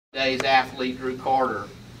Today's athlete, Drew Carter,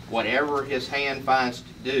 whatever his hand finds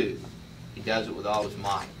to do, he does it with all his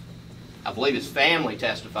might. I believe his family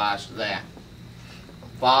testifies to that.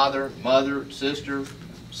 Father, mother, sister,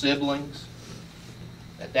 siblings,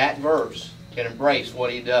 that verse can embrace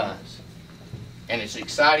what he does. And it's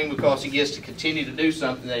exciting because he gets to continue to do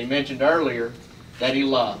something that he mentioned earlier that he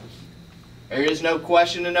loves. There is no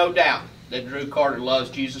question and no doubt that Drew Carter loves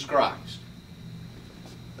Jesus Christ.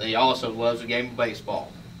 But he also loves the game of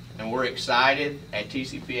baseball. And we're excited at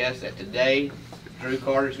TCPS that today Drew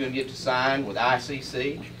Carter is going to get to sign with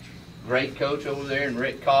ICC. Great coach over there in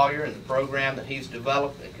Rick Collier and the program that he's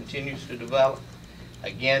developed and continues to develop.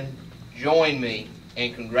 Again, join me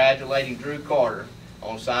in congratulating Drew Carter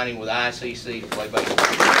on signing with ICC to play baseball.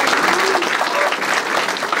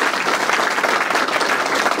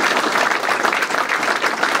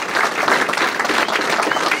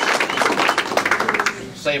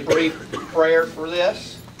 Say a brief prayer for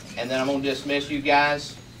this, and then I'm going to dismiss you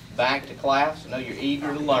guys back to class. I know you're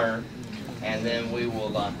eager to learn, and then we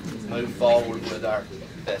will move forward with our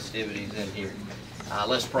festivities in here.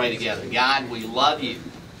 Let's pray together. God, we love you,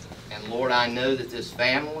 and Lord, I know that this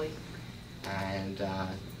family and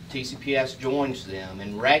TCPS joins them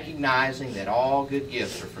in recognizing that all good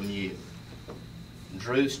gifts are from you.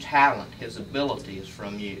 Drew's talent, his ability is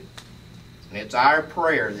from you. And it's our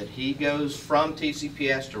prayer that he goes from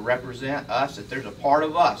TCPS to represent us, that there's a part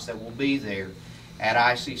of us that will be there at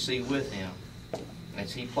ICC with him. And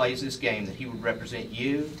as he plays this game, that he would represent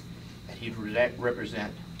you, that he would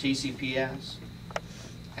represent TCPS,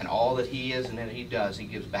 and all that he is and that he does, he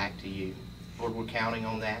gives back to you. Lord, we're counting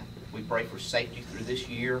on that. We pray for safety through this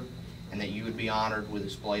year, and that you would be honored with the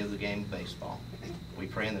display of the game of baseball. We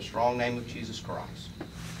pray in the strong name of Jesus Christ.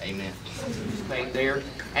 Amen. Right there.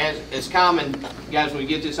 As it's common, guys, when we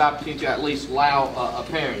get this opportunity to at least allow a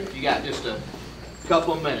parent, if you got just a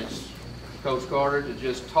couple of minutes, Coach Carter, to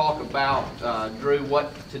just talk about, Drew,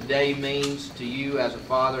 what today means to you as a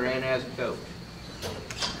father and as a coach.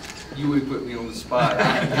 You would put me on the spot.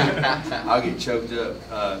 I'll get choked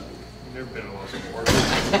up. You've never been a lot of sport.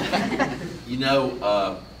 You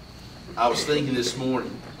know, I was thinking this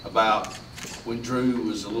morning about when Drew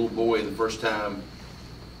was a little boy the first time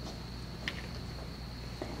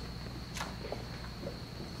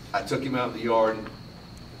I took him out in the yard and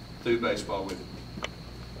threw baseball with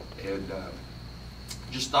him. And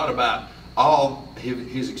just thought about all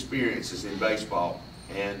his experiences in baseball.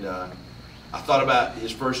 And I thought about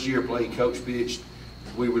his first year playing coach pitch.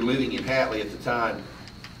 We were living in Hatley at the time.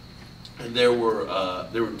 And there were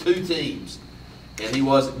 2 teams. And he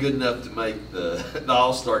wasn't good enough to make the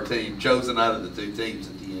All-Star team, chosen out of the 2 teams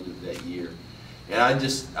at the end of that year. And I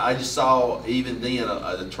just saw even then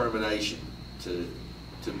a determination to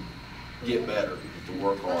get better, to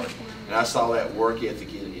work hard. And I saw that work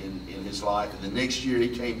ethic in his life. And the next year he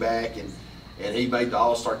came back and he made the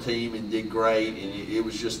All-Star team and did great. And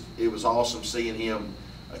it was awesome seeing him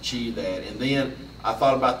achieve that. And then I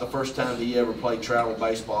thought about the first time he ever played travel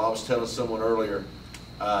baseball. I was telling someone earlier,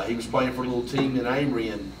 he was playing for a little team in Amory,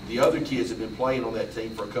 and the other kids had been playing on that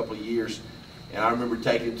team for a couple of years. And I remember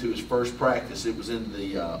taking him to his first practice. It was in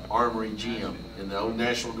the Armory gym, in the old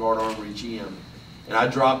National Guard Armory gym. And I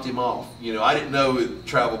dropped him off. You know, I didn't know with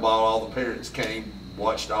travel ball, all the parents came,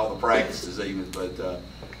 watched all the practices even, but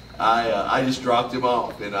I just dropped him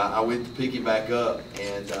off, and I went to pick him back up,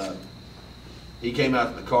 and he came out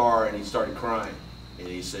of the car and he started crying. And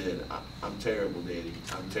he said, I'm terrible, Daddy.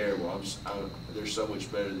 I'm terrible. They're so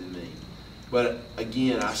much better than me. But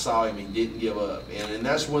again, I saw him. He didn't give up. And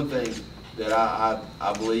that's one thing that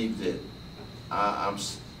I believe that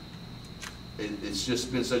it's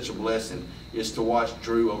just been such a blessing, is to watch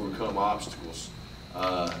Drew overcome obstacles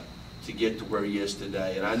to get to where he is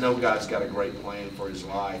today. And I know God's got a great plan for his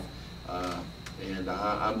life. And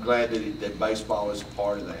I'm glad that baseball is a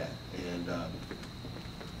part of that. And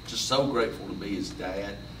just so grateful to be his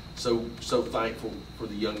dad. So thankful for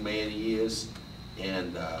the young man he is,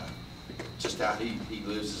 and just how he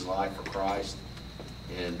lives his life for Christ.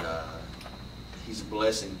 And he's a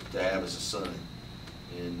blessing to have as a son.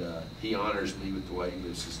 And he honors me with the way he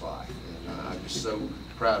lives his life. And I'm just so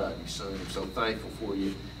proud of you, son. I'm so thankful for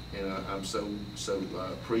you, and I'm so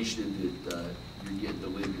appreciative that you're getting to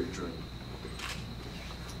live your dream.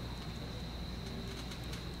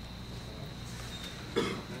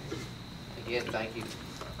 Again, thank you,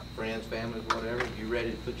 friends, families, whatever. You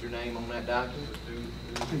ready to put your name on that document?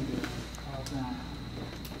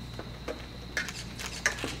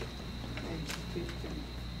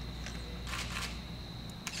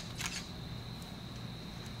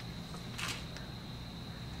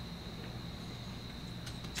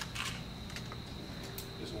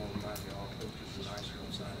 Just want remind you, all coaches are nicer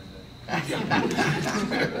on signing day.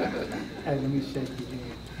 Hey, let me shake your hand.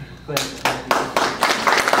 Glad to have you.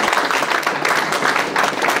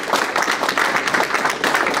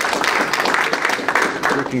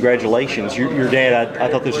 Congratulations. Your dad, I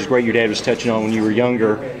thought this was great. Your dad was touching on when you were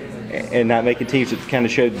younger and not making teams. It kind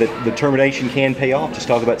of showed that determination can pay off. Just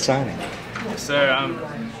talk about signing. Yes, sir.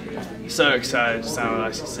 I'm so excited to sign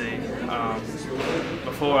with ICC.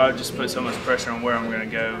 Before, I just put so much pressure on where I'm going to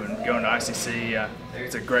go, and going to ICC,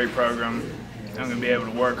 it's a great program. I'm going to be able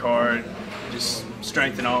to work hard, just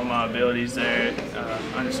strengthen all my abilities there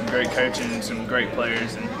under some great coaching and some great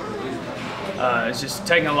players. And it's just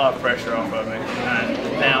taking a lot of pressure off of me. And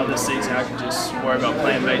now this season I can just worry about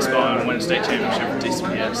playing baseball and win a state championship for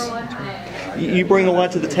TCPS. You bring a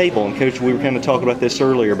lot to the table, and Coach, we were kind of talking about this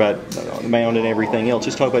earlier about the mound and everything else.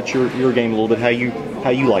 Just talk about your game a little bit, how you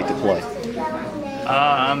like to play.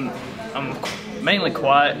 I'm mainly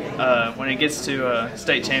quiet. When it gets to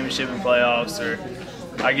state championship and playoffs, or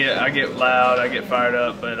I get loud, I get fired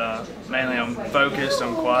up, but mainly I'm focused,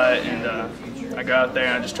 I'm quiet, and I go out there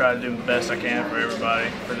and I just try to do the best I can for everybody,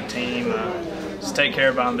 for the team. Just take care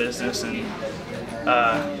of my business, and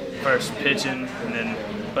first pitching, and then,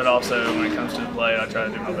 but also when it comes to the plate, I try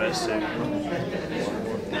to do my best too.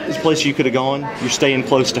 This place you could have gone, you're staying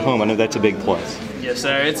close to home. I know that's a big plus. Yes,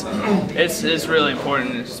 sir. It's really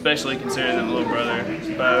important, especially considering that my little brother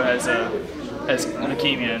Bo has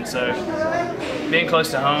leukemia, and so being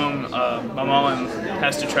close to home. My mom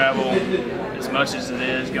has to travel as much as it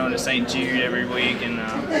is, going to St. Jude every week, and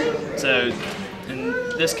so in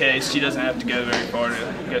this case, she doesn't have to go very far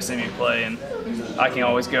to go see me play, and I can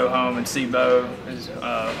always go home and see Bo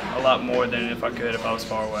a lot more than if I could if I was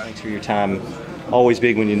far away. Thanks for your time. Always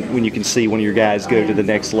big when you can see one of your guys go to the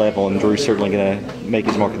next level, and Drew's certainly going to make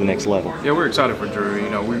his mark at the next level. Yeah, we're excited for Drew. You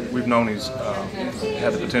know, we've known he's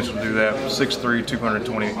had the potential to do that. 6'3",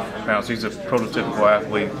 220 pounds. He's a prototypical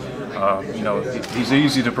athlete. You know, he's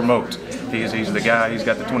easy to promote. He's the guy. He's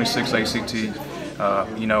got the 26 ACT.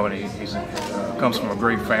 You know, and he's comes from a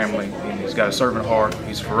great family, and he's got a servant heart.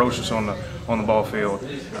 He's ferocious on the ball field.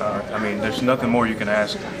 I mean, there's nothing more you can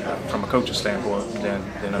ask from a coach's standpoint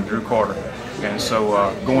than a Drew Carter. And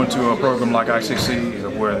so going to a program like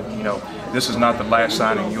ICC, where, you know, this is not the last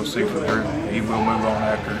signing you'll see for Drew. He will move on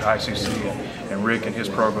after ICC, and Rick and his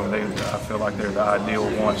program, I feel like they're the ideal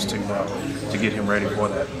ones to get him ready for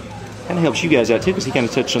that. Kind of helps you guys out too, because he kind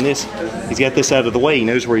of touched on this. He's got this out of the way. He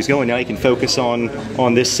knows where he's going. Now he can focus on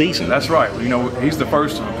this season. That's right. You know, he's the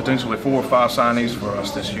first of potentially 4 or 5 signees for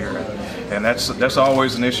us this year, and that's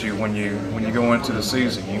always an issue when you go into the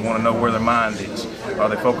season. You want to know where their mind is. Are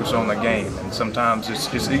they focused on the game? And sometimes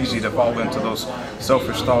it's easy to fall into those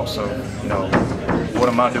selfish thoughts of, you know, what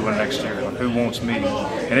am I doing next year? Who wants me?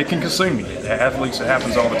 And it can consume you. Athletes, it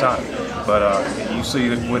happens all the time. But you see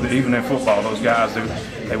that even in football, those guys,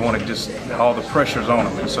 they want to just, all the pressure's on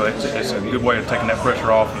them. And so it's a good way of taking that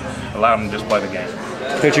pressure off and allowing them to just play the game.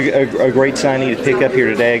 Coach, a great signing to pick up here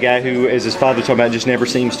today. A guy who, as his father talked about, just never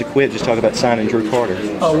seems to quit. Just talk about signing Drew Carter.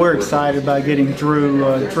 Oh, we're excited about getting Drew.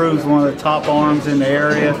 Drew's one of the top arms in the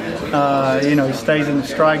area. You know, he stays in the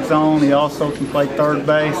strike zone. He also can play third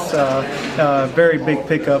base. Very big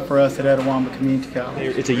pickup for us at Etowah Community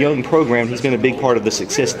College. It's a young program. He's been a big part of the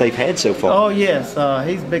success they've had so far. Oh yes,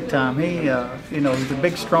 he's big time. He, you know, he's a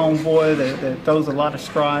big, strong boy that throws a lot of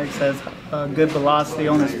strikes, has good velocity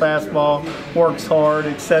on his fastball, works hard,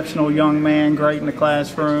 exceptional young man, great in the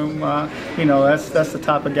classroom. You know, that's the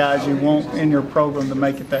type of guys you want in your program to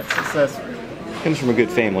make it that successful. Comes from a good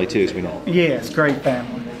family too, as we know. Yes, great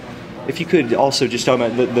family. If you could also just talk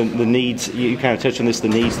about the needs, you kind of touched on this, the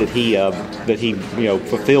needs that he you know,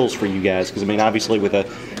 fulfills for you guys, because I mean obviously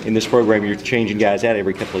in this program you're changing guys out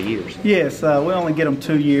every couple of years. Yes, we only get them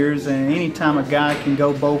 2 years, and anytime a guy can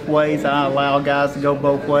go both ways, I allow guys to go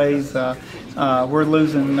both ways. We're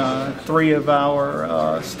losing 3 of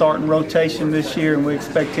our starting rotation this year, and we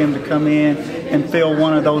expect him to come in and fill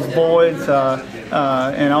one of those voids,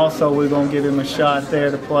 and also we're going to give him a shot there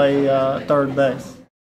to play third base.